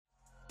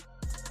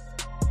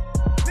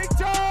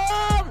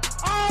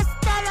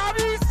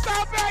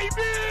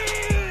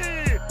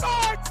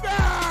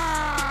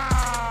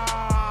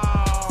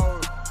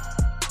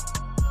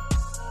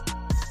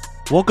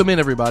Welcome in,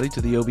 everybody, to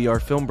the OVR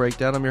Film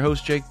Breakdown. I'm your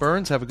host, Jake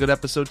Burns. Have a good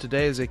episode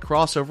today as a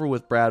crossover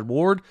with Brad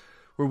Ward,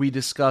 where we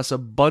discuss a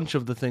bunch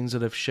of the things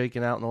that have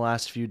shaken out in the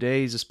last few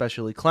days,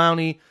 especially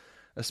Clowney,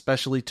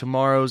 especially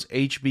tomorrow's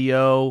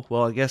HBO,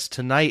 well, I guess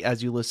tonight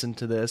as you listen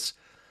to this,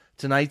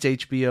 tonight's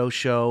HBO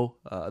show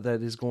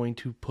that is going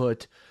to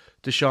put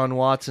Deshaun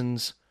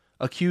Watson's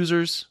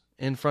accusers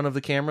in front of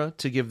the camera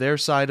to give their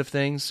side of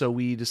things. So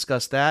we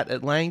discuss that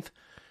at length,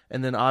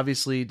 and then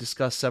obviously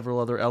discuss several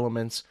other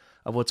elements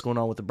of what's going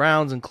on with the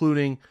Browns,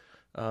 including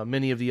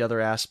many of the other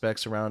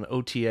aspects around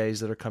OTAs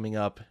that are coming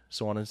up,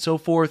 so on and so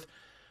forth.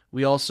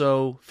 We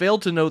also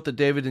failed to note that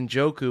David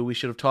Njoku, we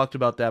should have talked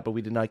about that, but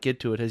we did not get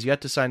to it, has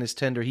yet to sign his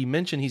tender. He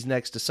mentioned he's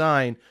next to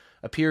sign.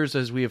 Appears,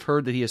 as we have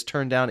heard, that he has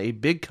turned down a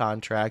big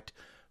contract,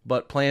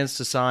 but plans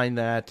to sign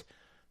that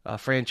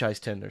franchise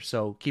tender.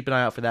 So keep an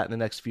eye out for that in the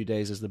next few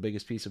days as the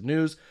biggest piece of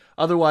news.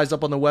 Otherwise,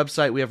 up on the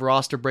website, we have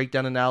roster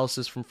breakdown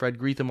analysis from Fred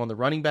Greetham on the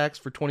running backs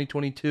for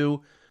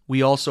 2022.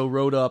 We also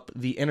wrote up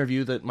the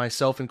interview that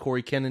myself and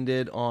Corey Kennan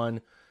did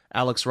on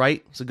Alex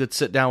Wright. It's a good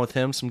sit down with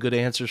him, some good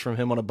answers from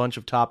him on a bunch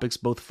of topics,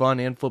 both fun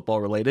and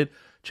football related.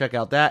 Check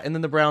out that. And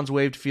then the Browns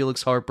waived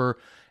Felix Harper,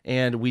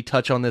 and we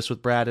touch on this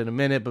with Brad in a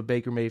minute, but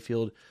Baker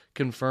Mayfield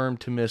confirmed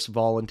to miss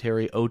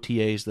voluntary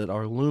OTAs that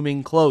are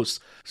looming close.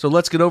 So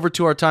let's get over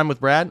to our time with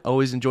Brad.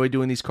 Always enjoy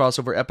doing these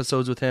crossover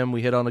episodes with him.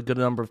 We hit on a good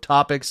number of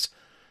topics,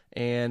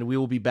 and we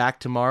will be back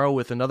tomorrow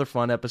with another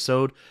fun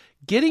episode,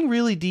 getting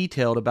really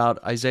detailed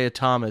about Isaiah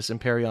Thomas and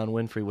Perion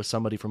Winfrey with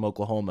somebody from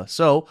Oklahoma.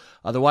 So,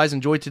 otherwise,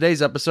 enjoy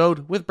today's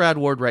episode with Brad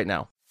Ward right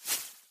now.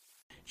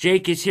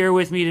 Jake is here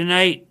with me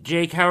tonight.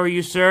 Jake, how are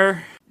you,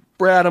 sir?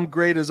 Brad, I'm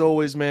great as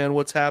always, man.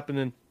 What's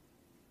happening?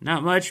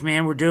 Not much,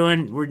 man. We're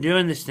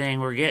doing this thing.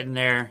 We're getting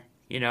there.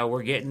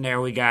 We're getting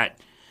there.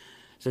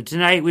 So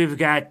tonight we've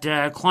got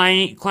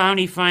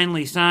Clowney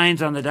finally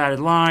signs on the dotted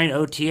line.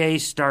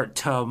 OTAs start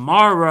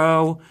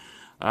tomorrow,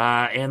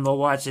 and the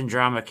Watson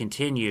drama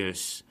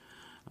continues.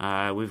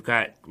 We've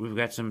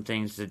got some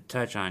things to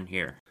touch on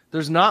here.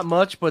 There's not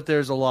much, but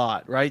there's a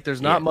lot, right?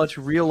 There's not much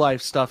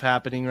real-life stuff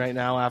happening right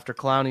now after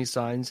Clowney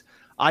signs.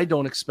 I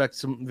don't expect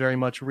some very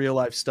much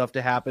real-life stuff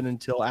to happen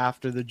until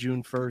after the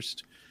June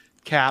 1st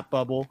cap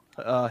bubble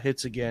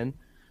hits again,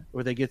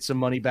 where they get some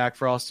money back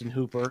for Austin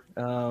Hooper.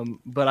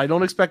 But I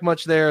don't expect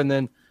much there,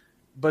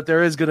 but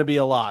there is going to be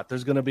a lot.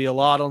 There's going to be a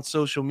lot on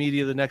social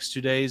media the next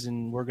 2 days,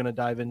 and we're going to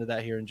dive into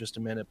that here in just a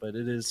minute. But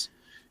it is...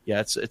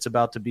 it's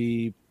about to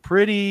be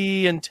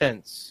pretty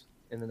intense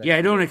in the next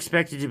I don't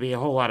expect it to be a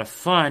whole lot of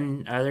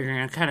fun. They're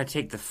going to kind of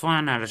take the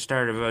fun out of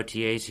start of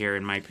OTAs here,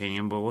 in my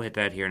opinion, but we'll hit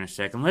that here in a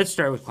second. Let's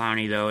start with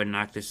Clowney, though, and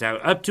knock this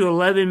out. Up to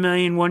 $11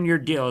 million one-year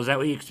deal. Is that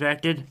what you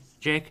expected,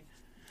 Jake?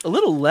 A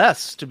little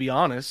less, to be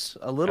honest.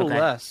 A little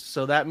less.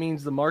 So that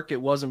means the market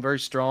wasn't very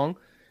strong.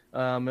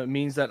 It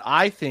means that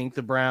I think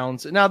the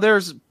Browns... Now, there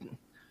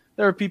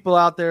are people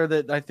out there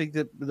that I think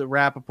that the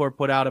Rappaport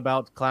put out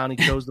about Clowney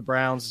chose the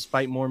Browns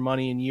despite more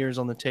money and years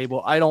on the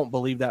table. I don't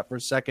believe that for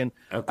a second.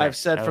 Okay. I have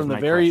said from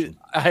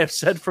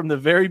the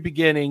very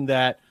beginning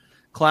that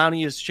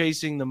Clowney is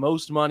chasing the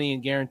most money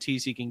and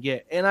guarantees he can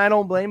get, and I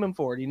don't blame him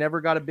for it. He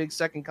never got a big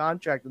second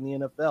contract in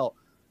the NFL.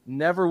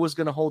 Never was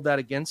going to hold that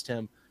against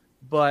him,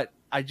 but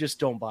I just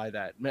don't buy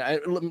that.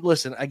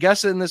 Listen, I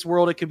guess in this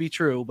world it could be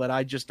true, but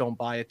I just don't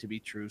buy it to be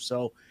true.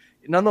 So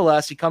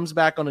nonetheless, he comes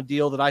back on a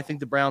deal that I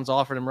think the Browns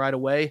offered him right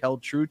away,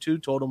 held true to,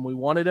 told him we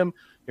wanted him.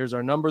 Here's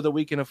our number that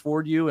we can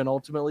afford you. And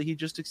ultimately he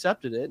just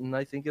accepted it. And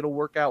I think it'll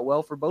work out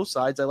well for both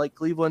sides. I like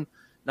Cleveland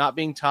not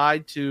being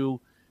tied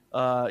to,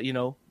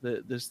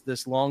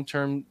 this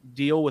long-term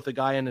deal with a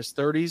guy in his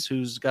 30s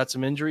who's got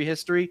some injury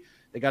history.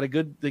 They got a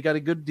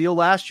good deal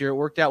last year. It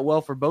worked out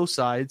well for both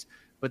sides,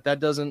 but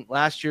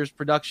last year's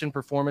production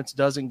performance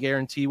doesn't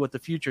guarantee what the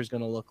future is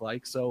going to look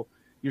like. So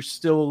you're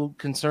still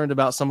concerned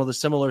about some of the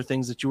similar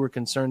things that you were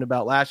concerned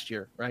about last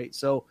year, right?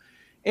 So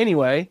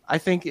anyway, I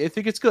think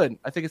it's good.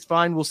 I think it's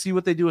fine. We'll see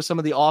what they do with some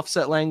of the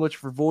offset language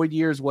for void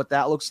years, what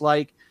that looks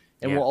like.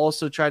 And we'll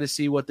also try to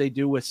see what they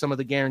do with some of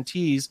the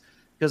guarantees,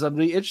 because I'm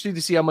really interested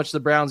to see how much the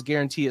Browns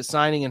guarantee at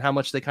signing and how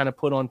much they kind of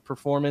put on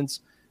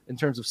performance in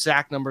terms of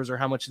sack numbers, or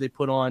how much they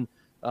put on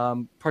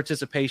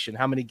participation,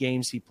 how many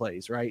games he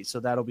plays, right?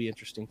 So that'll be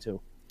interesting too.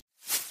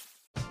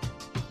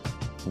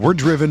 We're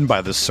driven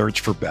by the search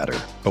for better.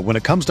 But when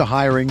it comes to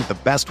hiring, the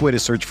best way to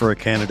search for a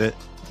candidate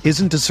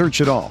isn't to search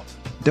at all.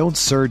 Don't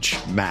search,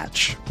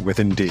 match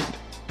with Indeed.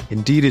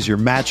 Indeed is your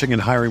matching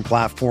and hiring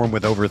platform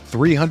with over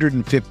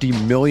 350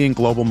 million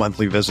global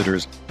monthly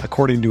visitors,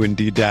 according to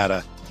Indeed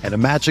data, and a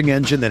matching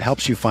engine that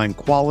helps you find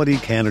quality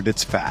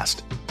candidates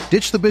fast.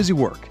 Ditch the busy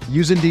work.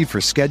 Use Indeed for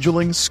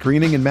scheduling,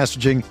 screening, and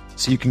messaging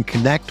so you can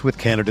connect with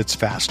candidates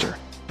faster.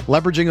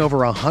 Leveraging over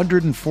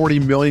 140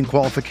 million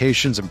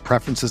qualifications and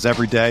preferences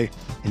every day,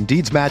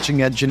 Indeed's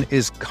matching engine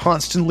is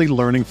constantly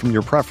learning from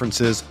your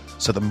preferences,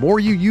 so the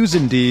more you use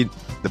Indeed,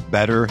 the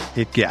better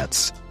it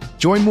gets.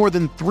 Join more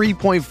than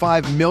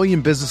 3.5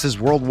 million businesses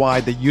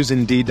worldwide that use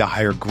Indeed to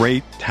hire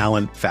great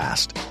talent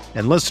fast.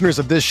 And listeners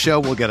of this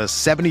show will get a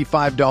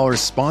 $75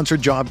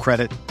 sponsored job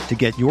credit to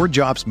get your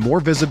jobs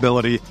more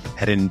visibility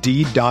at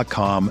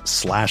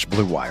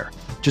Indeed.com/Blue Wire.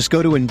 Just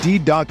go to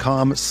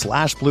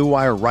Indeed.com/Blue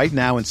Wire right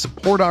now and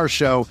support our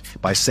show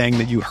by saying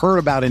that you heard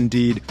about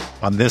Indeed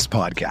on this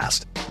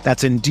podcast.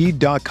 That's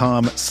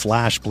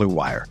Indeed.com/Blue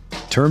Wire.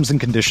 Terms and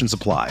conditions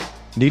apply.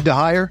 Need to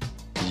hire?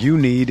 You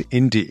need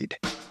Indeed.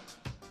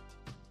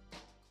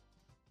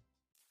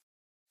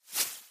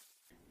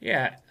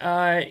 Yeah,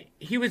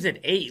 he was at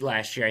 8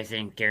 last year, I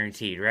think,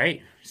 guaranteed,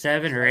 right?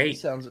 7 or 8?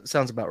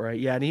 Sounds about right.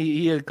 Yeah, and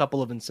he had a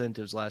couple of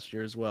incentives last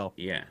year as well.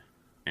 Yeah,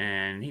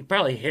 and he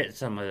probably hit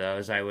some of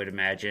those, I would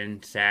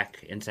imagine.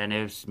 Sack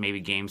incentives, maybe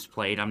games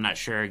played. I'm not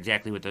sure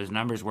exactly what those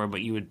numbers were, but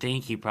you would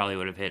think he probably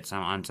would have hit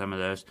some on some of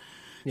those.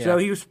 Yeah. So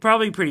he was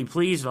probably pretty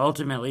pleased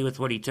ultimately with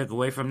what he took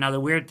away from. Now, the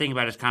weird thing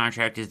about his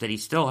contract is that he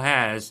still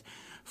has,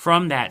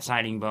 from that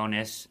signing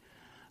bonus,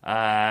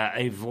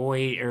 a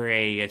void or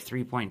a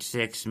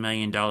 $3.6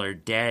 million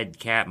dead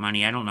cap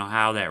money. I don't know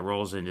how that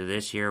rolls into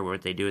this year,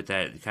 what they do with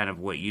that, kind of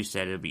what you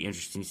said. It'll be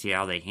interesting to see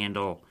how they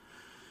handle,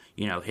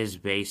 his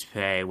base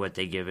pay, what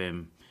they give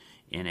him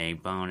in a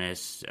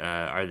bonus.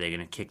 Are they going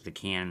to kick the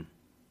can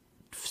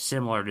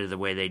similar to the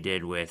way they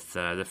did with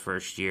the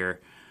first year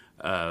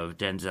of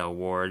Denzel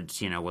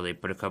Ward's? Will they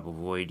put a couple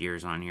void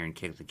years on here and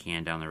kick the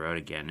can down the road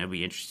again? It'll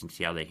be interesting to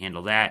see how they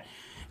handle that.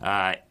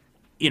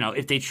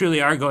 If they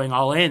truly are going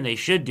all in, they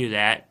should do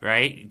that,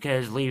 right?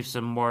 Because leave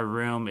some more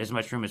room, as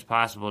much room as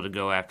possible, to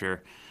go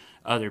after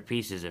other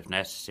pieces if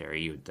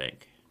necessary, you would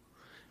think.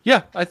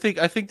 Yeah, I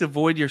think the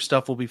void year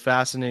stuff will be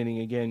fascinating.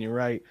 Again, you're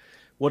right.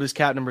 What is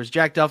cap numbers?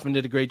 Jack Duffman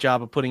did a great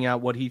job of putting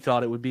out what he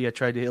thought it would be. I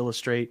tried to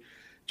illustrate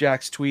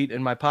Jack's tweet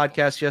in my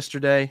podcast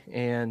yesterday,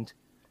 and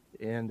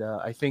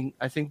I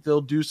think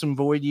they'll do some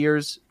void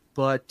years,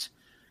 but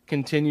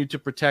continue to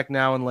protect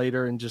now and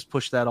later and just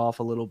push that off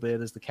a little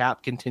bit as the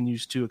cap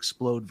continues to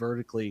explode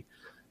vertically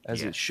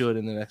as it should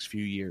in the next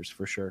few years,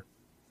 for sure.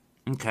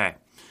 Okay.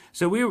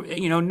 So we were,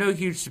 no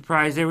huge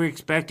surprise. They were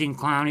expecting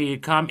Clowney to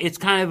come. It's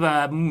kind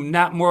of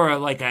not more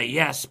like a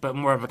yes, but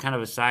more of a kind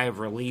of a sigh of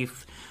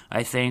relief,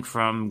 I think,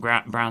 from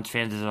Browns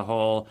fans as a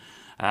whole.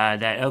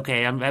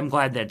 I'm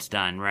glad that's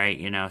done, right?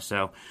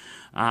 So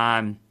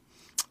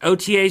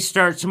OTA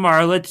starts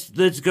tomorrow.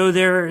 Let's go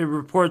there.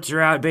 Reports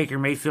are out. Baker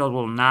Mayfield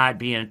will not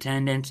be in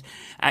attendance.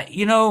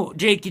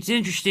 Jake, it's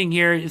interesting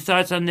here. Your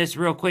thoughts on this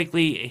real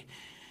quickly.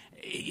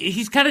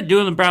 He's kind of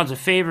doing the Browns a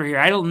favor here.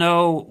 I don't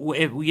know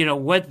if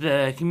what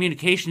the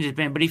communications has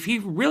been, but if he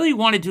really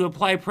wanted to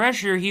apply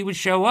pressure, he would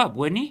show up,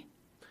 wouldn't he?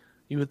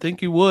 You would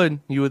think he would.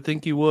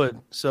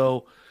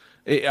 So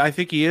I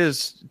think he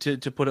is, to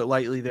put it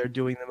lightly, they're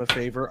doing them a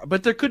favor.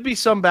 But there could be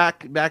some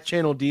back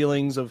channel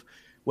dealings of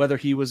whether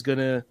he was going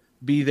to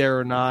be there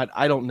or not.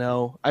 I don't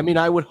know. I mean,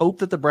 I would hope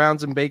that the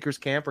Browns and Baker's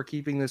camp are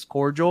keeping this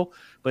cordial,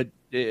 but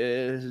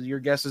your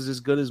guess is as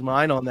good as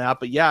mine on that.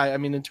 But yeah, I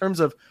mean, in terms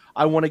of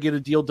I want to get a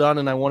deal done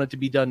and I want it to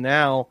be done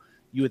now,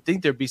 you would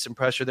think there'd be some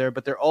pressure there,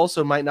 but there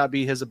also might not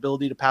be his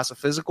ability to pass a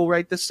physical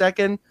right this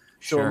second.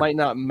 So It might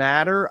not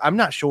matter. I'm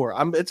not sure.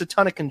 It's a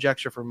ton of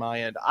conjecture from my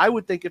end. I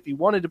would think if he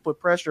wanted to put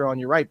pressure on,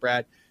 you're right,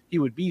 Brad, he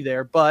would be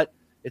there, but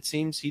it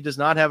seems he does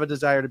not have a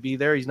desire to be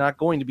there. He's not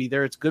going to be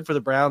there. It's good for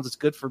the Browns. It's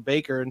good for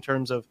Baker in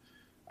terms of,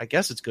 I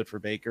guess it's good for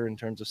Baker in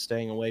terms of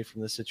staying away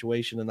from the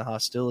situation and the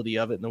hostility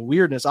of it and the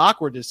weirdness,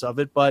 awkwardness of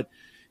it. But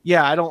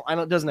yeah,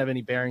 it doesn't have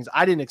any bearings.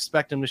 I didn't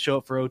expect him to show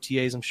up for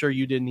OTAs. I'm sure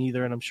you didn't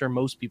either. And I'm sure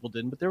most people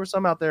didn't, but there were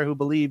some out there who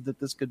believed that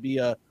this could be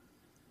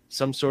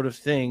some sort of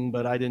thing,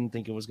 but I didn't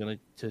think it was going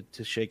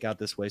to shake out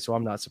this way. So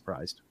I'm not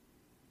surprised.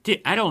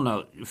 I don't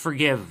know.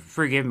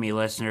 Forgive me,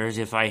 listeners,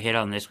 if I hit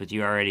on this with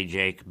you already,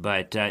 Jake,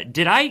 but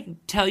did I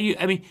tell you,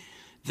 I mean,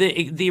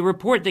 the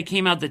report that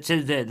came out that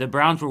said that the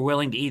Browns were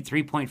willing to eat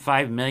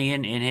 $3.5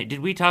 million in it. Did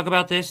we talk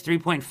about this?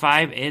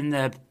 3.5 in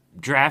the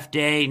draft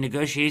day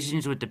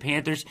negotiations with the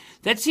Panthers?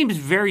 That seems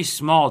very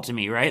small to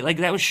me, right? Like,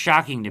 that was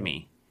shocking to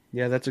me.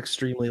 Yeah, that's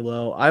extremely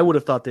low. I would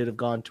have thought they'd have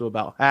gone to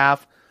about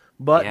half,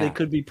 but they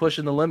could be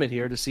pushing the limit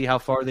here to see how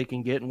far they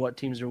can get and what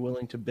teams are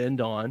willing to bend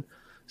on.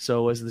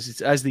 So as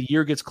the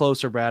year gets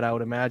closer, Brad, I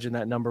would imagine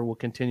that number will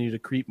continue to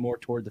creep more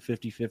toward the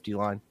 50-50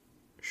 line.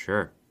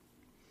 Sure.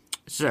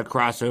 This is a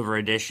crossover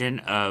edition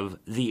of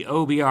the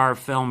OBR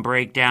Film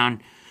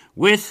Breakdown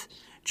with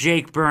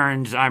Jake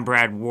Burns. I'm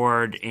Brad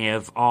Ward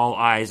of All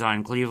Eyes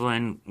on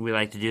Cleveland. We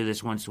like to do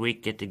this once a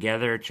week, get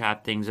together,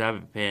 chop things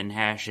up, and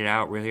hash it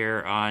out. We're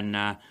here on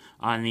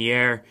the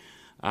air.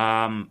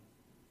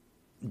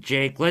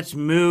 Jake, let's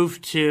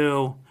move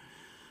to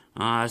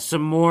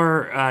some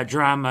more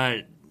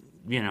drama.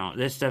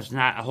 This stuff's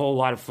not a whole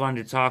lot of fun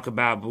to talk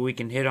about, but we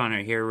can hit on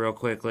it here real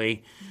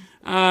quickly.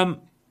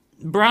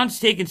 Browns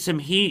taking some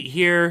heat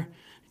here.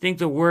 I think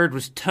the word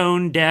was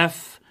tone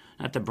deaf.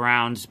 Not the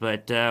Browns,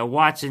 but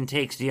Watson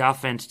takes the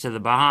offense to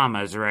the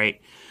Bahamas, right?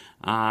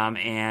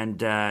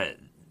 And I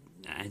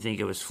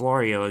think it was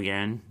Florio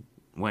again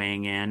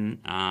weighing in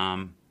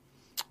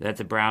that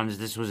the Browns,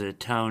 this was a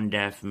tone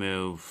deaf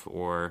move,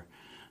 or,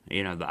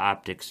 the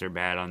optics are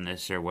bad on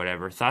this or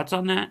whatever. Thoughts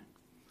on that?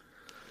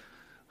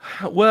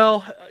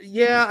 Well,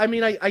 yeah, I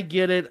mean, I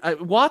get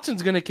it.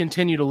 Watson's going to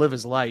continue to live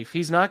his life.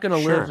 He's not going to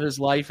live Sure. his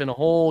life in a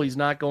hole. He's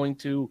not going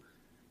to,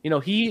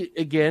 he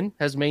again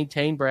has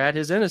maintained, Brad,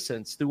 his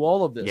innocence through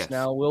all of this. Yes.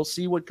 Now we'll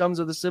see what comes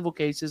of the civil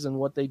cases and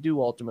what they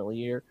do ultimately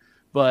here,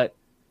 but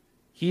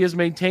he has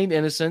maintained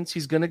innocence.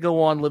 He's going to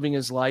go on living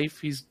his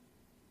life.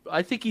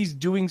 I think he's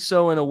doing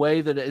so in a way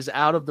that is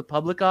out of the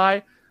public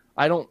eye.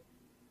 I don't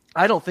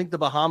I don't think the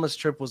Bahamas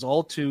trip was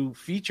all too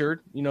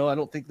featured. I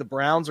don't think the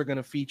Browns are going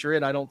to feature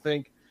it. I don't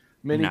think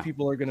many No.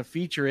 people are going to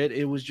feature it.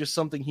 It was just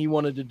something he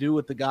wanted to do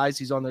with the guys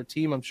he's on their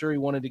team. I'm sure he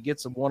wanted to get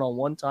some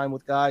one-on-one time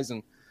with guys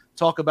and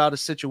talk about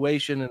his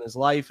situation and his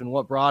life and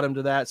what brought him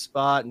to that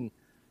spot. And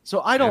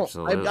so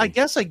Absolutely. I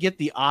guess I get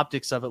the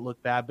optics of it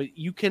look bad, but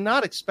you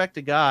cannot expect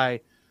a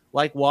guy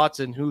like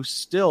Watson who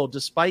still,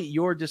 despite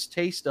your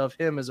distaste of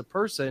him as a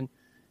person,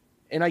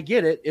 and I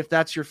get it, if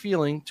that's your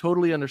feeling,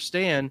 totally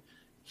understand,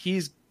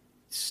 he's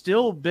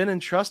still been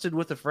entrusted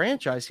with the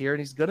franchise here,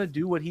 and he's going to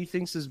do what he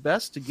thinks is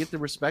best to get the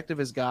respect of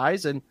his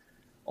guys and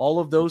all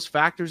of those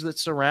factors that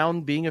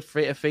surround being a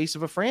face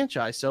of a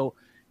franchise. So,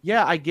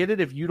 yeah, I get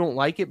it if you don't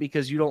like it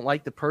because you don't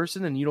like the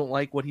person and you don't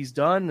like what he's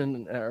done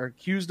and are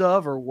accused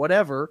of or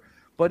whatever,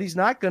 but he's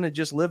not going to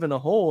just live in a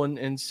hole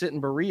and sit in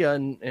Berea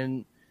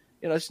and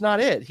it's not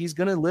it. He's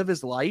going to live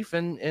his life,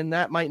 and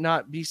that might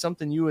not be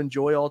something you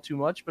enjoy all too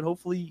much, but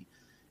hopefully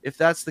if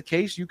that's the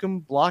case, you can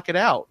block it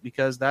out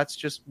because that's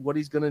just what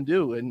he's going to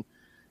do.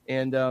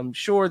 And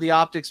sure, the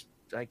optics,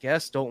 I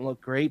guess, don't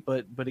look great,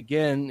 but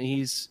again,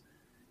 he's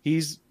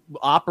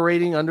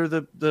operating under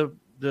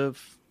the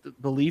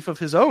belief of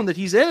his own that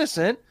he's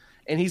innocent,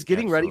 and he's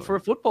getting ready for a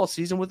football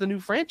season with a new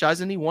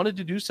franchise, and he wanted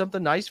to do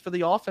something nice for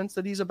the offense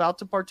that he's about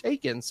to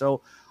partake in.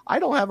 So I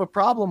don't have a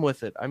problem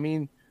with it. I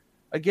mean,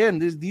 again,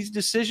 these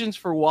decisions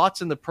for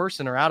Watson, the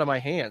person, are out of my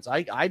hands.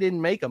 I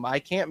didn't make them. I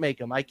can't make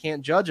them. I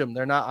can't judge them.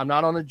 I'm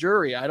not on a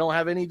jury. I don't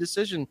have any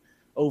decision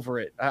over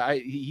it.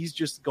 He's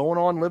just going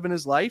on living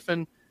his life.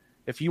 And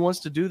if he wants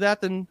to do that,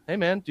 then, hey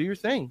man, do your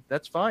thing.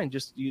 That's fine.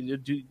 Just you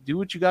do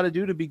what you got to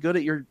do to be good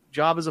at your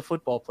job as a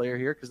football player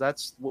here. Cause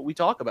that's what we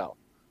talk about.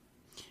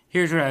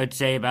 Here's what I would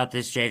say about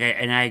this, Jake,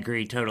 and I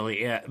agree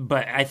totally.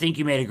 But I think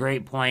you made a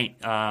great point.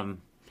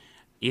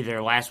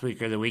 Either last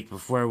week or the week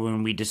before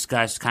when we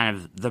discussed kind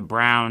of the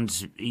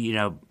Browns,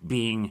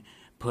 being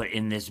put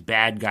in this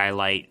bad guy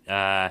light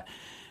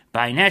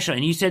by Nashville.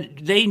 And you said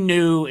they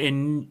knew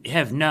and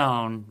have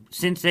known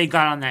since they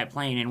got on that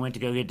plane and went to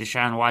go get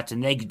Deshaun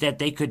Watson that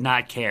they could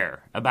not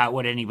care about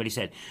what anybody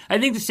said. I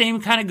think the same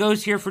kind of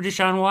goes here for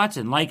Deshaun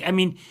Watson.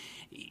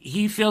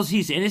 He feels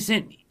he's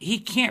innocent. He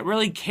can't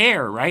really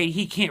care, right?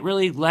 He can't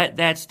really let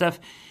that stuff.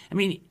 I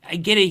mean, I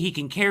get it. He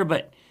can care,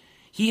 but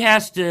he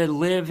has to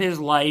live his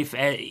life.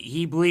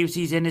 He believes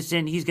he's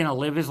innocent. He's going to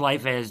live his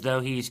life as though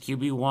he's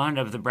QB1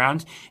 of the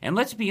Browns. And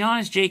let's be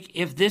honest, Jake,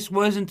 if this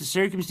wasn't the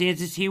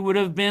circumstances, he would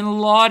have been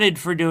lauded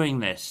for doing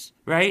this,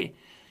 right?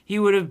 He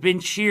would have been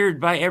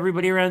cheered by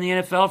everybody around the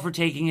NFL for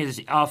taking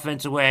his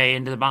offense away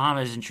into the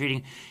Bahamas and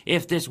treating,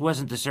 if this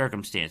wasn't the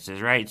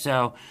circumstances, right?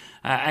 So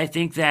I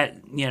think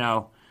that,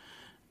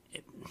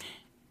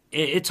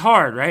 it's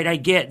hard, right? I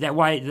get that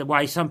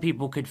why some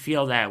people could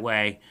feel that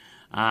way.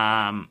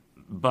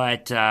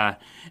 But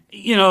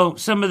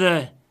some of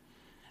the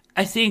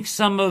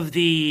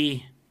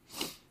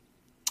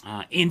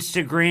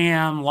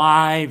Instagram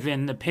live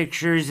and the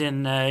pictures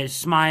and the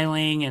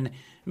smiling and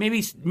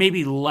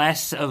maybe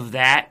less of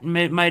that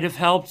might have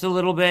helped a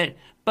little bit.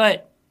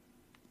 But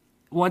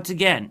once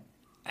again,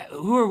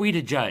 who are we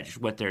to judge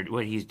what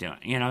he's doing?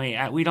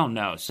 We don't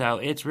know. So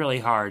it's really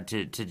hard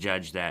to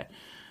judge that.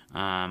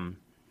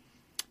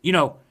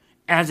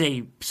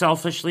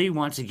 Selfishly,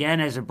 once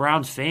again, as a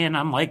Browns fan,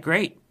 I'm like,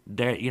 great.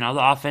 The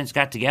offense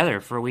got together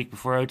for a week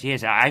before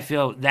OTAs. I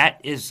feel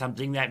that is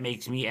something that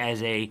makes me,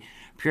 as a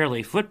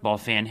purely football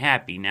fan,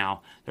 happy.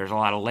 Now, there's a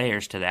lot of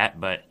layers to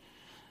that, but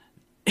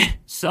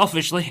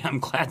selfishly, I'm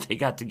glad they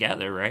got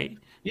together, right?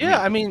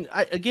 Yeah,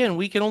 again,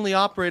 we can only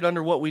operate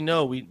under what we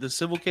know. The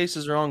civil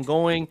cases are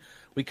ongoing.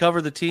 We cover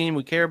the team.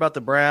 We care about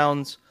the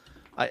Browns.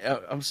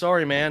 I'm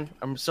sorry, man.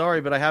 I'm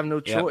sorry, but I have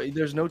no choice. Yep.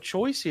 There's no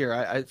choice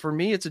here. For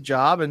me, it's a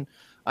job, and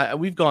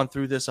we've gone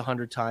through this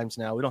 100 times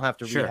now. We don't have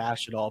to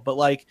rehash it all, but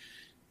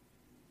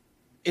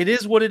it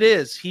is what it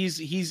is.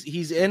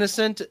 He's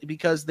innocent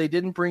because they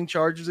didn't bring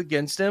charges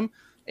against him,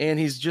 and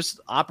he's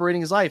just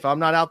operating his life. I'm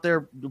not out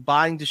there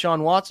buying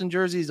Deshaun Watson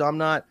jerseys. I'm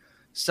not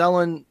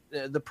selling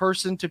the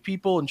person to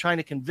people and trying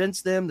to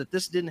convince them that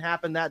this didn't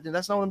happen.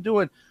 That's not what I'm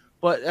doing.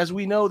 But as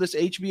we know, this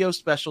HBO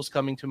special is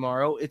coming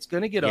tomorrow. It's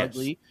going to get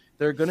ugly.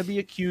 There are going to be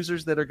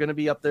accusers that are going to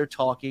be up there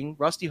talking.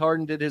 Rusty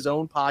Hardin did his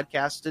own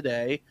podcast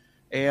today.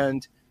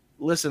 And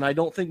listen, I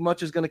don't think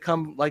much is going to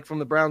come from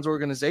the Browns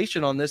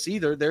organization on this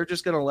either. They're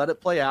just going to let it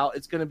play out.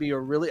 It's going to be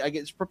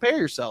prepare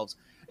yourselves.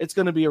 It's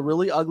going to be a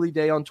really ugly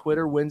day on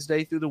Twitter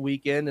Wednesday through the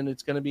weekend, and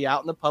it's going to be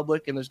out in the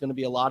public, and there's going to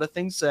be a lot of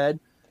things said.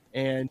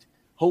 And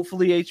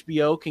hopefully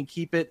HBO can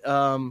keep it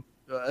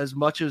as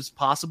much as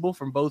possible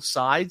from both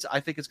sides. I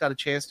think it's got a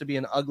chance to be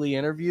an ugly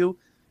interview.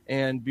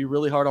 and be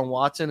really hard on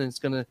Watson.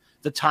 And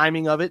the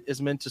timing of it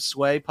is meant to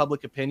sway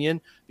public opinion,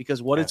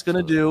 because what it's going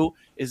to do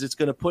is it's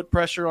going to put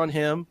pressure on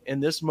him in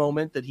this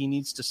moment that he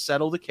needs to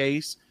settle the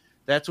case.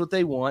 That's what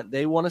they want.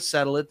 They want to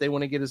settle it. They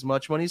want to get as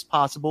much money as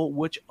possible,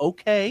 which,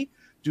 okay,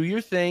 do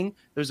your thing.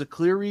 There's a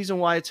clear reason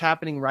why it's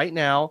happening right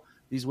now.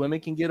 These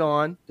women can get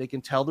on, they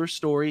can tell their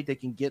story, they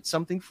can get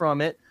something from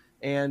it.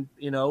 And,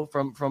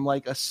 from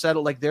like a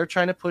settle, like they're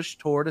trying to push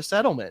toward a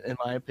settlement, in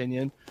my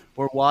opinion,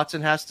 where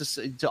Watson has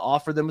to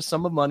offer them a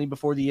sum of money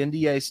before the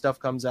NDA stuff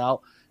comes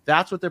out.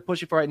 That's what they're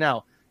pushing for right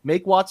now.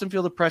 Make Watson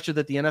feel the pressure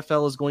that the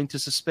NFL is going to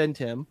suspend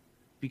him,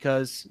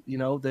 because,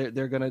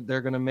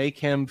 they're gonna make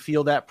him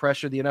feel that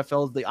pressure. The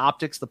NFL, the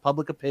optics, the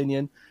public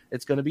opinion,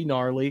 it's going to be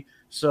gnarly.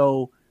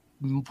 So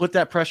put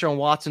that pressure on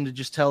Watson to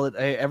just tell it,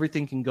 hey,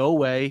 everything can go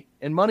away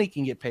and money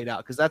can get paid out,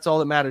 because that's all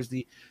that matters.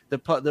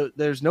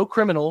 There's no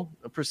criminal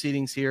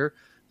proceedings here.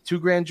 2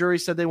 grand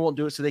juries said they won't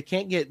do it, so they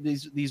can't get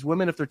these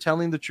women, if they're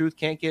telling the truth,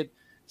 can't get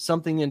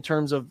something in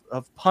terms of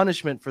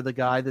punishment for the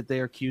guy that they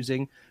are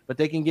accusing, but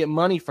they can get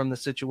money from the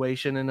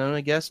situation, and then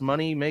I guess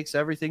money makes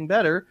everything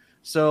better.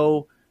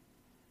 So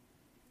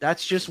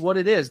that's just what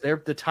it is.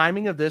 The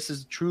timing of this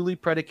is truly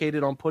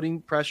predicated on putting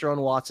pressure on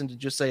Watson to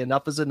just say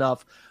enough is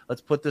enough.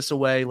 Let's put this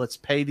away. Let's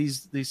pay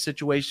these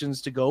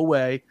situations to go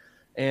away.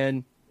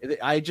 And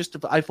I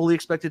fully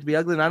expect it to be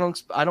ugly. And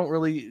I don't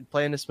really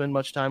plan to spend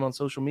much time on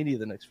social media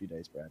the next few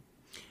days, Brad.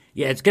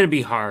 Yeah, it's going to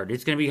be hard.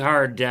 It's going to be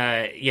hard.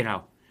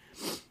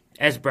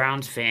 As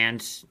Browns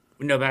fans,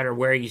 no matter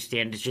where you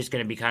stand, it's just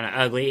going to be kind of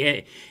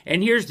ugly.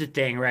 And here's the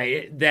thing,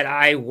 right, that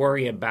I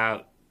worry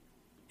about,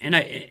 and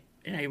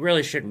I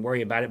really shouldn't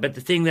worry about it, but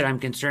the thing that I'm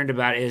concerned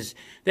about is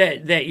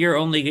that you're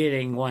only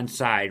getting one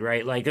side,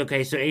 right? Like,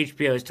 okay, so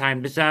HBO has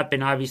timed this up,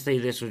 and obviously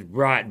this was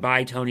brought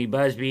by Tony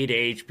Buzbee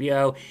to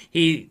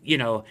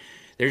HBO.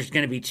 There's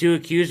going to be 2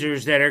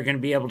 accusers that are going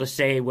to be able to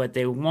say what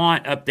they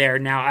want up there.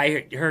 Now,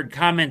 I heard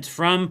comments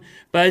from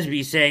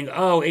Buzbee saying,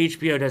 oh,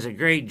 HBO does a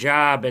great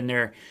job, and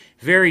they're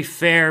very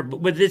fair,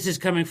 but this is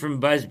coming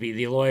from Buzbee,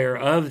 the lawyer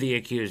of the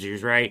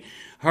accusers, right?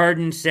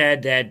 Harden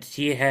said that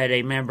he had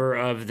a member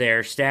of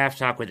their staff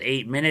talk with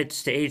 8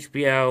 Minutes to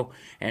HBO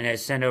and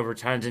has sent over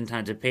tons and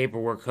tons of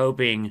paperwork,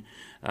 hoping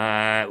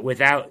they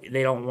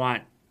don't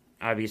want,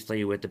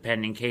 obviously, with the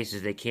pending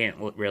cases, they can't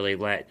really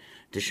let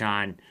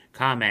Deshaun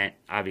comment.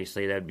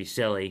 Obviously, that would be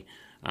silly,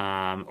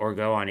 or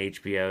go on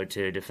HBO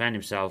to defend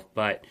himself.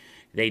 But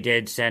they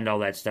did send all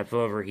that stuff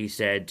over, he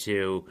said,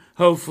 to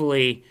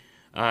hopefully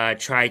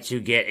try to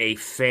get a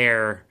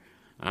fair,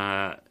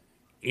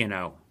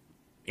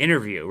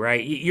 interview,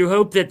 right? You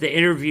hope that the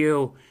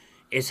interview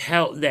is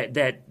held, that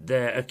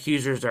the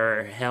accusers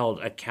are held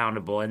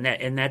accountable, and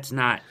that's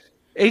not.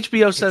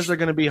 HBO says they're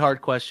going to be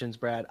hard questions,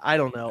 Brad. I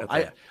don't know.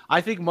 Okay.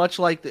 I think much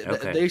like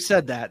they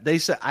said that. They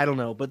said, I don't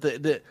know,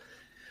 but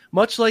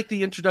much like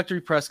the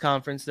introductory press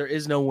conference, there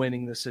is no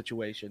winning this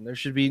situation.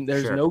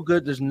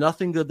 There's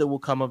nothing good that will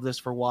come of this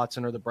for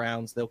Watson or the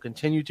Browns. They'll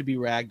continue to be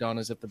ragged on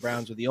as if the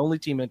Browns are the only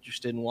team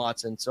interested in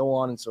Watson, so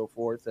on and so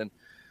forth. And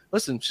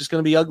listen, it's just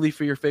going to be ugly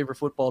for your favorite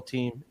football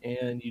team,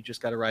 and you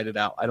just got to ride it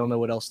out. I don't know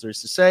what else there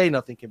is to say.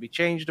 Nothing can be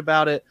changed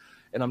about it,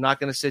 and I'm not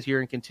going to sit here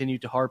and continue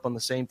to harp on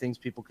the same things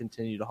people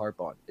continue to harp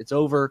on. It's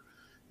over.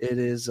 It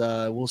is.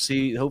 We'll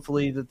see.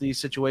 Hopefully that these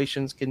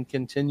situations can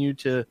continue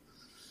to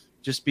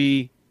just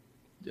be,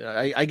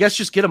 I guess,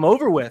 just get them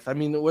over with. I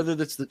mean, whether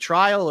that's the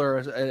trial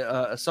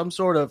or some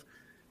sort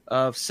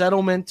of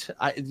settlement,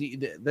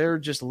 they're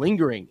just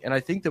lingering, and I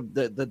think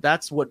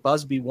that's what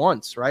Buzbee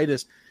wants, right?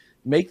 Is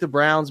make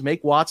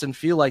Watson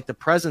feel like the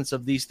presence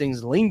of these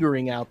things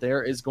lingering out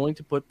there is going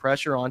to put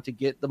pressure on to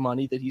get the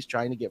money that he's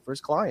trying to get for his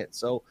client.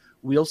 So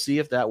we'll see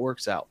if that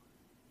works out.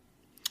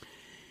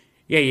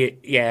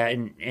 Yeah,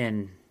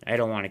 and I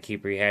don't want to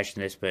keep rehashing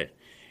this, but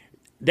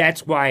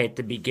that's why at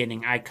the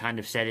beginning I kind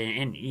of said it,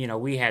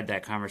 and we had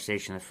that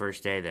conversation the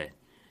first day that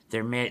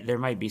there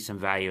might be some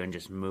value in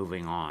just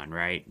moving on,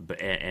 right?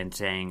 But and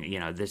saying,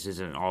 this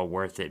isn't all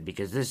worth it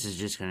because this is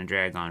just going to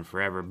drag on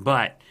forever.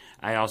 But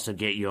I also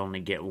get you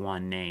only get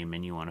one name,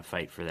 and you want to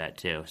fight for that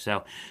too.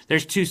 So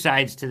there's 2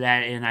 sides to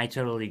that, and I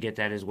totally get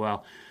that as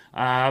well.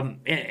 And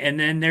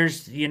then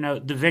there's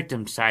the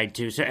victim side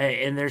too. So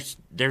and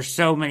there's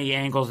so many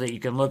angles that you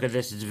can look at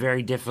this. It's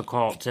very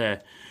difficult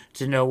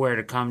to know where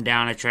to come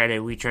down.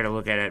 We try to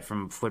look at it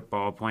from a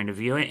football point of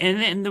view.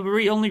 And the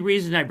only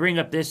reason I bring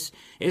up this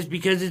is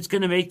because it's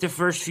going to make the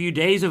first few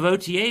days of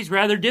OTAs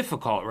rather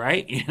difficult,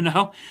 right?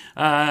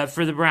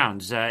 For the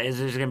Browns, there's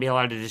going to be a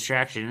lot of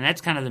distraction. And that's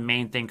kind of the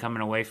main thing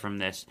coming away from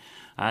this.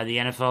 The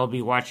NFL will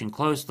be watching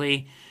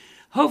closely.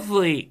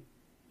 Hopefully,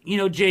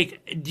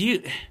 Jake,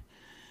 do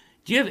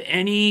you have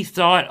any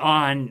thought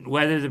on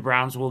whether the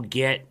Browns will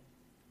get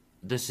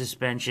the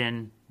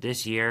suspension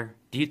this year?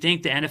 Do you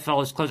think the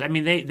NFL is close? I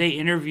mean, they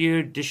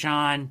interviewed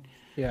Deshaun.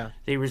 Yeah.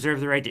 They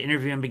reserved the right to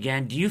interview him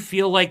again. Do you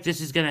feel like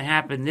this is going to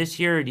happen this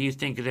year, or do you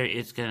think that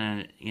it's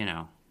going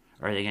to,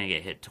 are they going to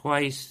get hit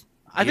twice?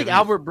 I think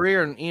Albert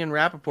Breer and Ian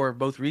Rappaport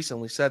both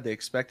recently said they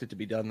expect it to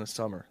be done this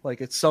summer.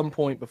 Like at some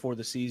point before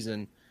the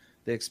season,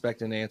 they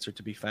expect an answer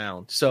to be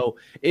found. So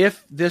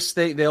if this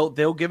thing,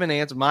 they'll give an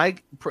answer.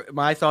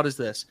 My thought is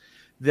this: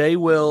 they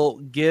will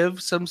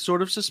give some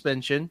sort of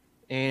suspension,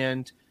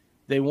 and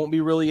they won't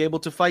be really able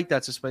to fight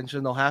that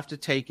suspension. They'll have to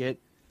take it.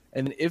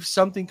 And if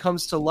something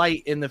comes to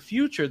light in the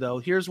future, though,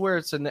 here's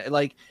where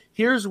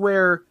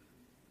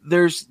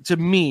there's, to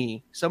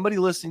me, somebody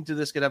listening to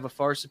this could have a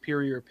far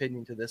superior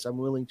opinion to this. I'm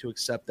willing to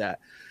accept that.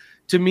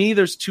 To me,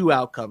 there's two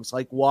outcomes.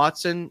 Like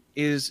Watson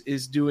is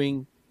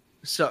doing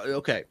so.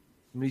 Okay,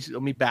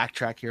 let me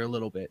backtrack here a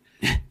little bit.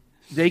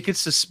 They could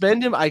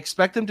suspend him. I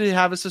expect them to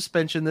have a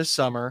suspension this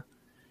summer,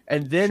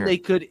 and then they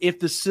could, if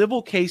the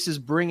civil cases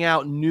bring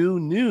out new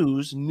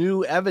news,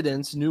 new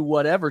evidence, new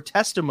whatever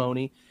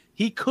testimony,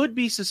 he could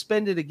be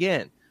suspended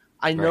again.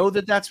 I know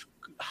that that's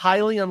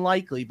highly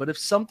unlikely, but if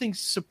something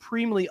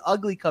supremely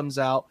ugly comes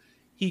out,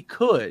 he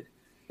could.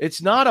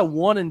 It's not a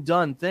one and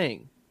done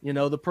thing.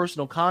 The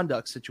personal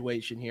conduct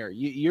situation here.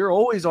 You're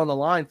always on the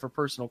line for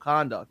personal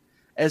conduct.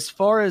 As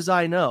far as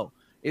I know,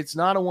 it's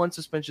not a one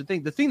suspension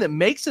thing. The thing that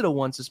makes it a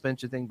one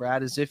suspension thing,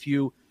 Brad, is if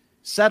you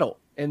settle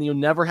and you'll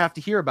never have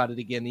to hear about it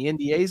again. The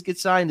NDAs get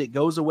signed, it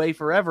goes away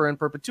forever in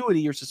perpetuity.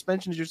 Your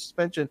suspension is your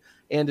suspension,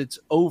 and it's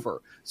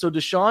over. So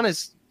Deshaun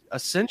is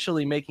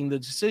essentially making the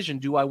decision: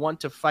 do I want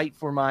to fight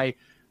for my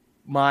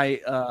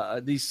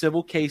these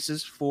civil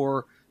cases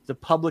for the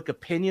public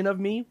opinion of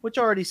me, which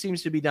already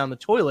seems to be down the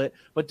toilet,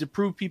 but to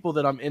prove people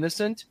that I'm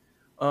innocent?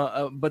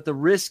 But the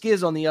risk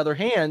is, on the other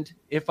hand,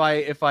 if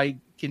I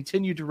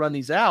continue to run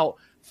these out,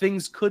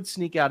 things could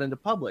sneak out into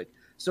public.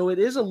 So it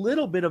is a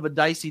little bit of a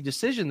dicey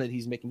decision that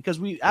he's making, because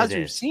we've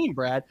seen,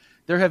 Brad,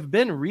 there have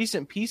been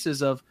recent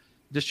pieces of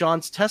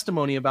Deshaun's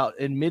testimony about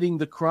admitting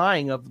the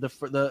crying of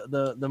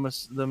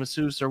the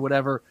masseuse or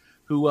whatever,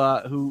 who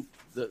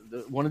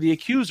one of the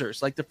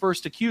accusers, like the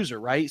first accuser,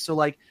 right? So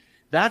like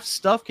that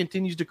stuff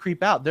continues to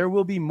creep out. There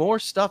will be more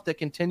stuff that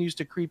continues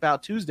to creep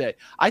out Tuesday.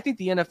 I think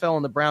the NFL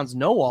and the Browns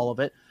know all of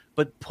it,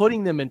 but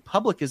putting them in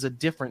public is a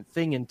different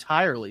thing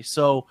entirely.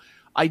 So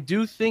I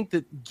do think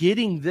that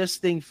getting this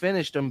thing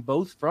finished on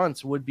both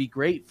fronts would be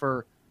great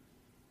for,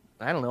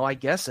 I don't know, I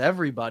guess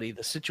everybody.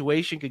 The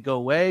situation could go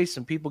away.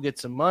 Some people get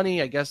some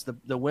money. I guess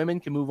the women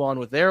can move on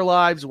with their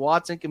lives.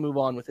 Watson can move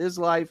on with his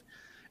life,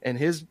 and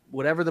his,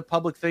 whatever the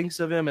public thinks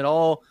of him, it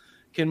all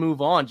can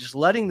move on. Just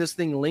letting this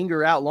thing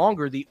linger out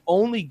longer, the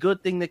only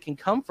good thing that can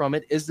come from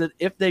it is that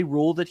if they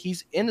rule that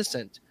he's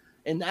innocent,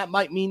 and that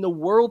might mean the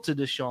world to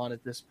Deshaun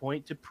at this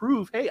point, to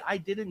prove, hey, I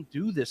didn't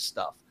do this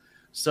stuff.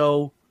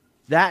 So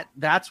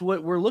that's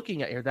what we're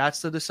looking at here.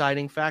 That's the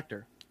deciding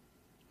factor.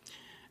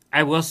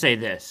 I will say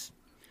this.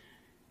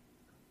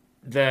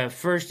 The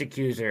first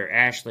accuser,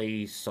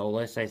 Ashley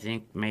Solis, I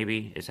think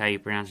maybe is how you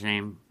pronounce her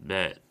name,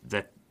 the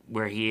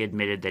where he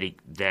admitted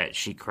that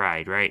she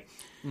cried, right?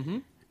 Mm-hmm.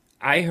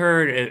 I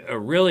heard a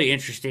really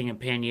interesting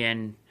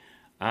opinion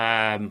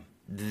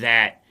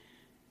that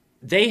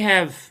they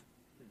have.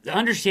 The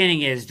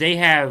understanding is they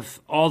have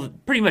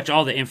pretty much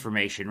all the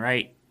information,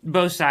 right?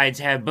 Both sides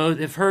have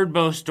heard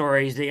both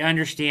stories. They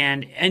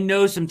understand and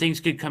know some things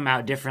could come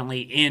out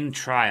differently in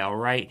trial,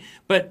 right?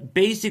 But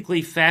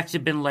basically, facts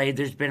have been laid.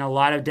 There's been a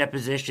lot of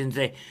depositions.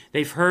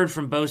 They've heard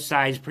from both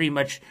sides pretty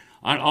much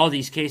on all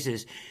these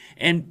cases.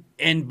 And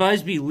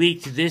Busby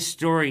leaked this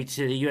story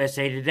to the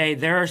USA Today.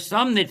 There are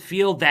some that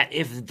feel that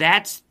if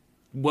that's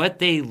what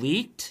they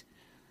leaked,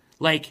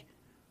 that's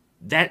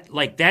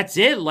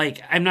it.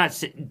 Like, I'm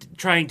not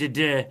trying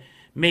to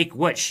make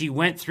what she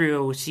went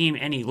through seem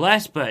any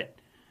less, but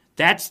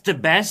that's the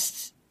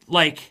best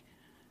leak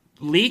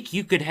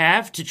you could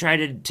have to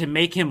try to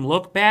make him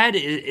look bad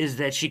is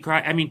that she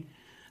cried. I mean,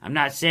 I'm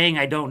not saying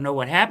I don't know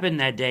what happened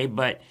that day,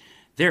 but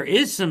there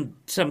is some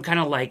kind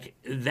of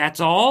that's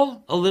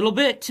all a little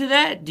bit to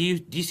that. Do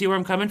you see where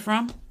I'm coming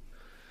from?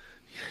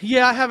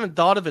 Yeah, I haven't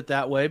thought of it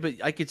that way, but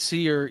I could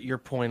see your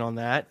point on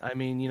that. I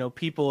mean,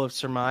 people have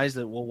surmised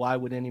that, well, why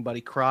would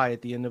anybody cry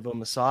at the end of a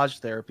massage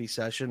therapy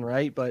session,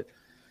 right? But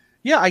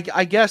yeah,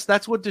 I guess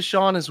that's what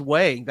Deshaun is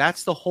weighing.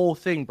 That's the whole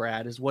thing,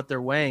 Brad, is what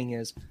they're weighing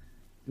is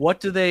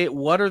what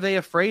are they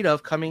afraid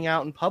of coming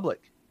out in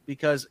public?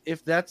 Because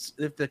if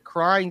the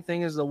crying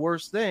thing is the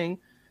worst thing,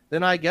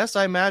 then I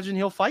imagine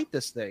he'll fight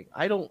this thing.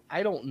 I don't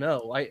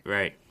know.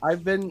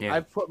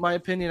 I've put my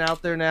opinion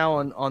out there now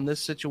on this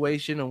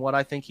situation and what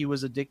I think he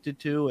was addicted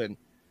to,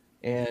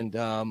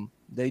 and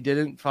they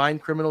didn't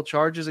find criminal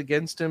charges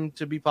against him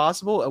to be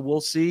possible.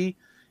 We'll see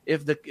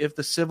if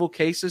the civil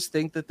cases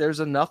think that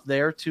there's enough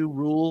there to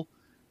rule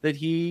that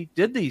he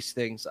did these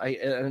things.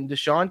 And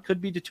Deshaun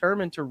could be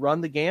determined to run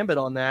the gambit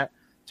on that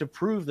to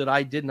prove that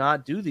I did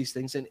not do these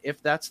things. And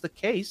if that's the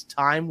case,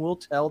 time will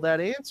tell that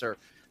answer.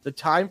 The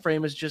time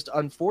frame is just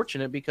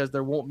unfortunate because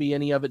there won't be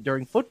any of it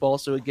during football,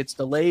 so it gets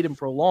delayed and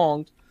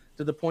prolonged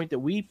to the point that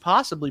we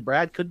possibly,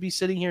 Brad, could be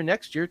sitting here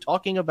next year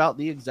talking about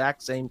the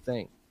exact same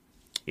thing.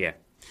 Yeah.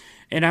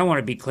 And I want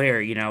to be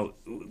clear,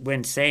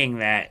 when saying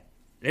that,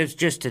 it's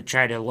just to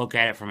try to look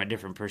at it from a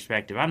different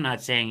perspective. I'm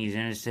not saying he's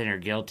innocent or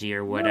guilty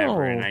or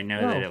whatever, and I know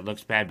that it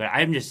looks bad, but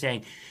I'm just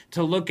saying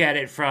to look at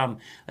it from,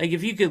 like,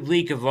 if you could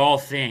leak of all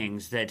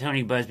things that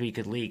Tony Buzbee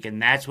could leak,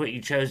 and that's what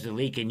you chose to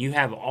leak, and you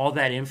have all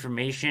that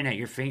information at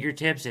your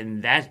fingertips,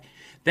 and that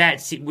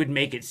would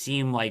make it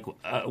seem like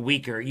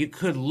weaker. You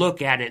could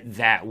look at it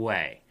that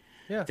way.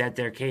 Yeah. That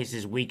their case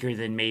is weaker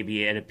than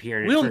maybe it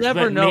appeared. We'll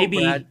never know,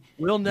 Brad.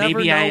 We'll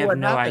never know. I have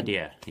no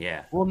idea.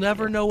 Yeah. We'll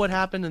never know what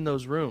happened in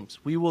those rooms.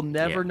 We will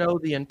never know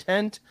the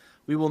intent.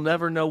 We will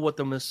never know what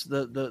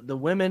the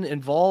women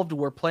involved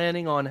were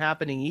planning on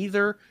happening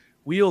either.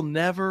 We'll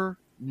never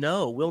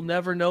know. We'll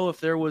never know if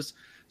there was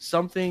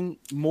something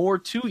more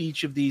to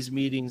each of these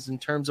meetings in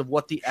terms of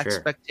what the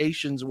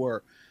expectations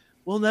were.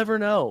 We'll never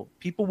know.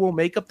 People will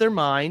make up their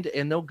mind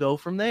and they'll go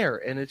from there.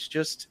 And it's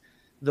just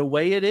the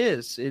way it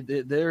is.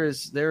 There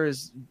is,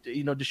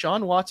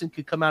 Deshaun Watson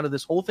could come out of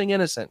this whole thing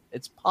innocent.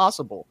 It's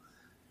possible.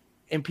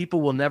 And people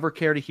will never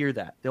care to hear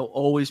that. They'll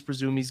always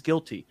presume he's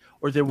guilty.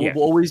 Or there will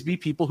always be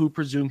people who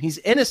presume he's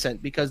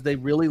innocent because they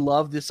really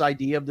love this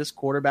idea of this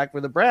quarterback for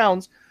the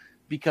Browns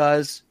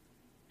because,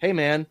 hey,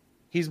 man,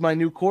 he's my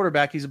new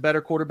quarterback. He's a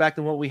better quarterback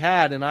than what we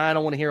had, and I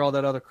don't want to hear all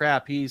that other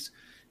crap. He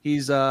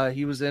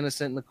was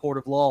innocent in the court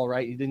of law,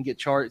 right? He didn't get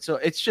charged. So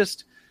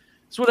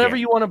it's whatever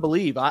you want to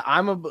believe.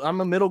 I'm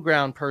a middle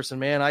ground person,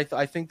 man.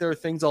 I think there are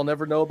things I'll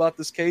never know about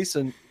this case,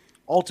 and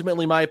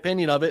ultimately my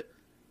opinion of it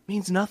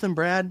means nothing,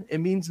 Brad. It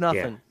means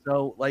nothing. Yeah.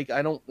 So, like,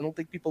 I don't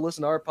think people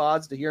listen to our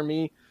pods to hear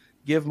me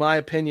give my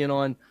opinion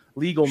on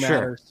legal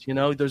matters.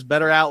 There's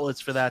better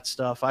outlets for that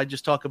stuff. I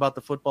just talk about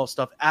the football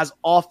stuff as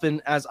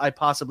often as I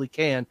possibly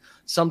can.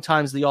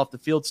 Sometimes the off the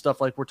field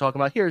stuff, like we're talking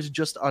about here, is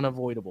just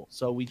unavoidable.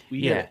 So we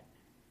hit it.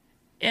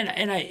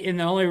 And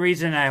the only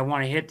reason I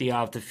want to hit the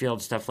off the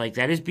field stuff like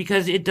that is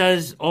because it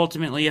does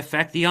ultimately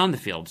affect the on the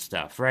field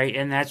stuff, right?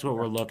 And that's what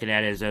we're looking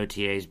at as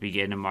OTAs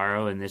begin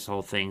tomorrow, and this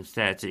whole thing.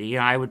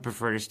 I would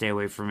prefer to stay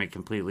away from it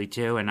completely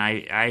too. And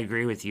I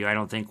agree with you. I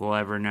don't think we'll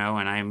ever know,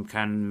 and I'm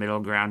kind of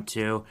middle ground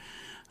too,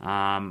 or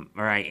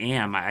I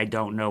am. I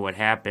don't know what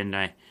happened.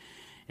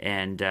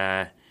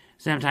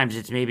 Sometimes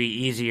it's maybe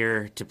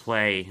easier to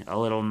play a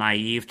little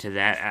naive to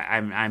that.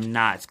 I'm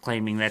not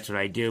claiming that's what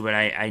I do, but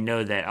I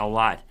know that a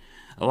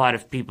lot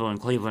of people in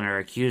Cleveland are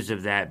accused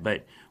of that,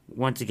 but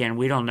once again,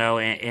 we don't know.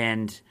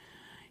 And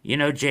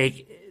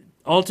Jake,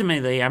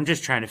 ultimately, I'm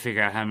just trying to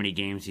figure out how many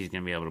games he's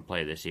going to be able to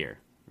play this year,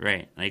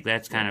 right? Like,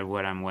 that's kind of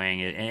what I'm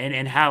weighing it,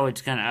 and how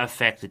it's going to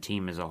affect the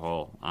team as a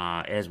whole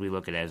as we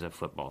look at it as a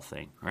football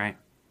thing, right?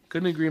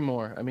 Couldn't agree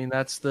more. I mean,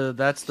 that's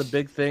the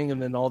big thing, and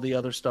then all the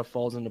other stuff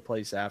falls into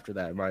place after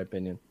that, in my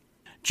opinion.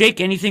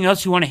 Jake, anything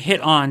else you want to hit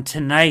on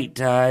tonight?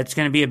 It's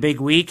going to be a big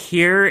week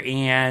here,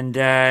 and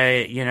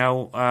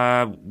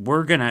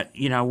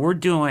we're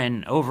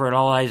doing over at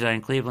All Eyes on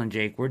Cleveland,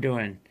 Jake. We're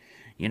doing,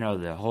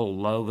 the whole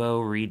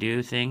logo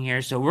redo thing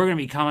here. So we're going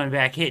to be coming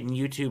back, hitting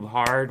YouTube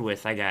hard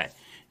with. I got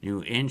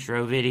new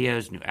intro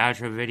videos, new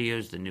outro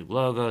videos, the new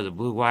logo, the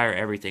Blue Wire,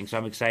 everything. So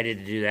I'm excited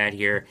to do that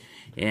here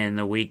in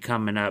the week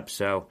coming up.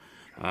 So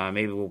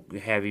maybe we'll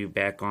have you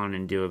back on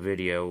and do a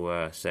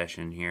video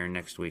session here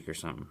next week or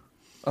something.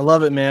 I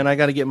love it, man. I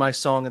got to get my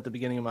song at the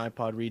beginning of my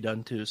pod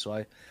redone too,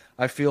 so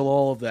I feel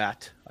all of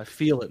that. I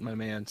feel it, my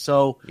man.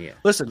 So,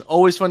 Listen,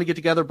 always fun to get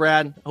together,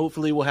 Brad.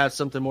 Hopefully we'll have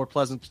something more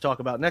pleasant to talk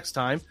about next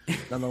time.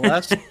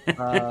 Nonetheless,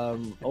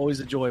 always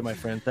a joy, my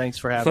friend. Thanks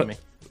for having me.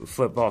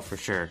 Football for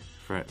sure,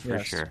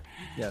 for sure.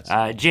 Yes.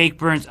 Jake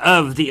Burns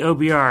of the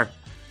OBR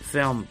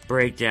Film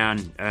Breakdown,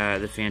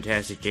 the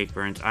fantastic Jake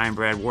Burns. I'm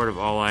Brad Ward of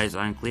All Eyes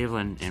on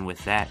Cleveland, and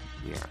with that,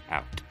 we are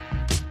out.